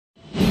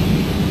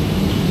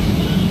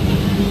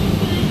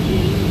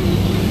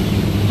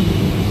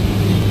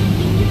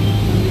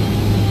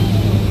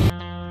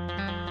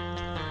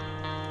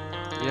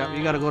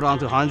gotta go down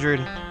to 100.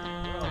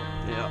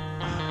 Yeah.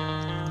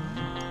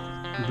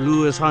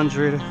 Blue is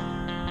 100.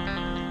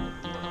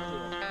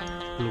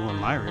 Blue on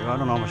my reel. I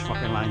don't know how much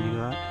fucking line you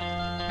got.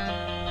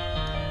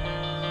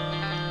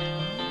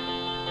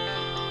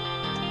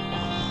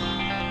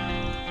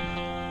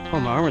 Oh,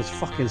 my arm is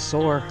fucking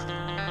sore.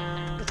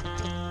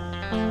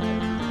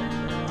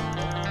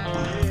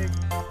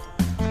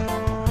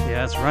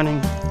 Yeah, it's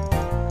running.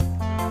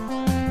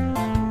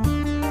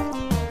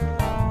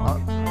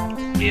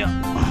 Yeah.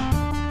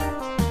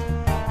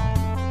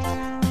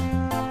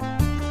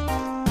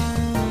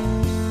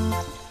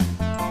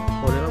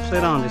 Hold it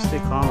upside down, just stay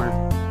calmer.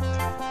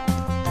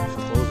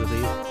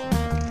 Supposedly.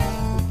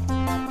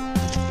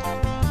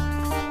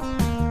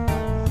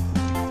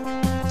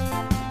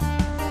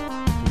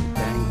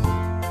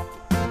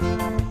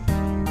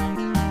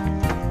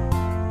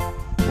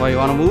 Why, you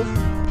wanna move?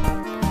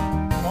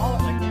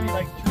 Like maybe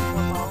like 2 more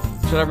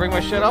pounds. Should I bring my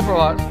shit up or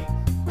what?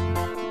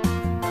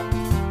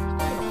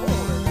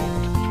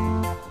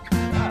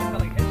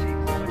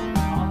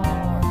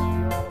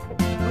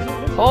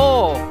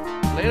 Oh,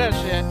 look at that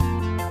shit.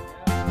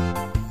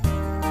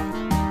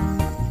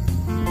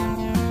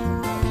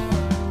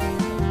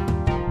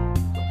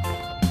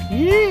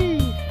 Yee.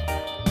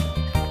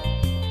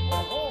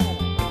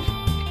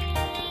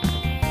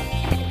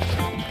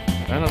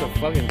 I don't know to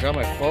fucking grab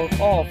my phone.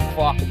 Oh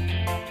fuck.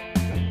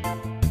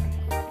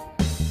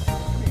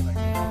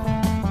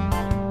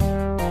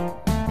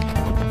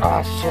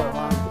 Oh shit,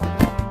 man.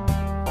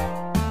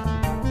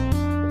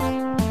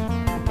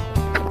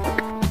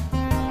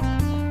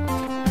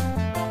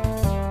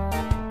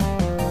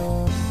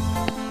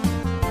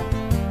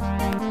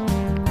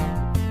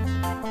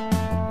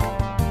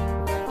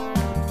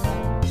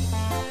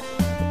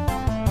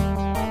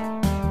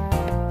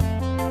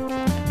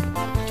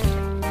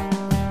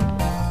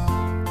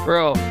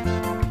 Bro.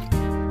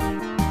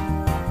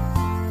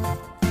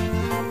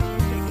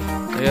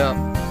 Yeah.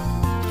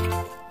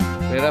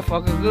 Say that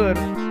fucking good.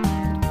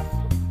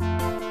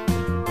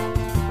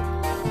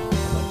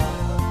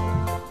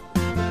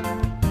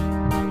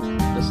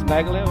 Just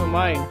snaggle it with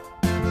mine.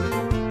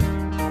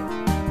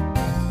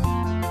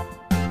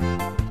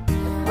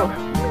 Oh.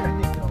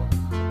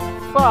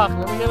 Fuck,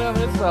 let me get it on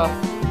this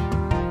stuff.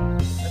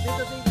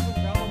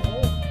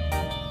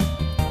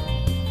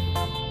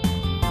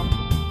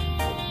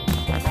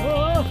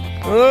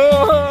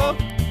 Oh.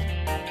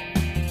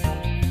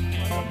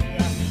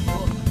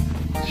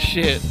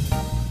 Shit.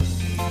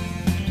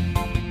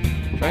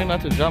 Trying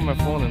not to drop my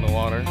phone in the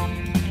water.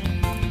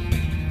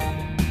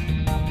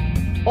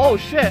 Oh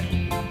shit.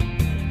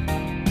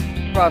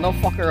 Bro,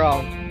 don't fuck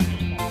around.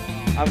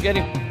 I'm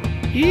getting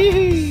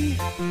Yee.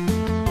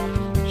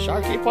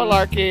 Sharky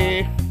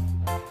Palarky.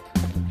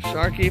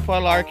 Sharky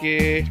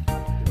Palarky.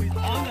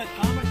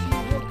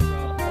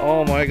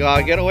 Oh my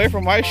god, get away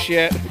from my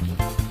shit.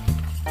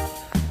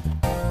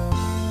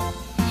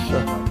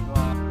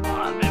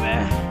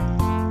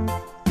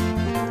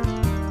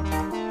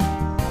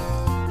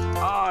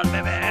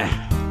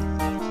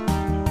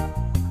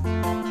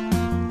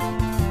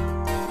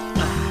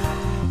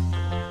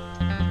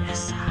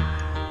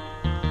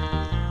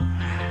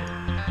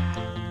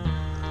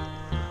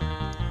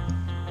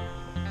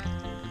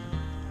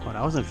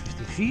 That wasn't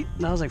 50 feet,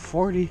 that was like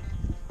 40.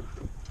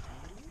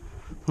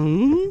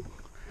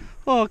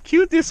 Oh,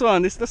 cute this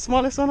one. It's the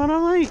smallest one on the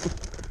line.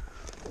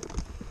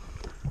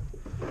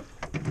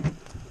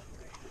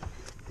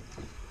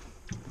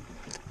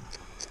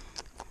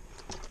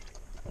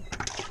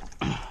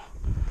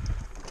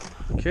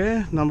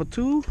 Okay, number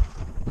 2.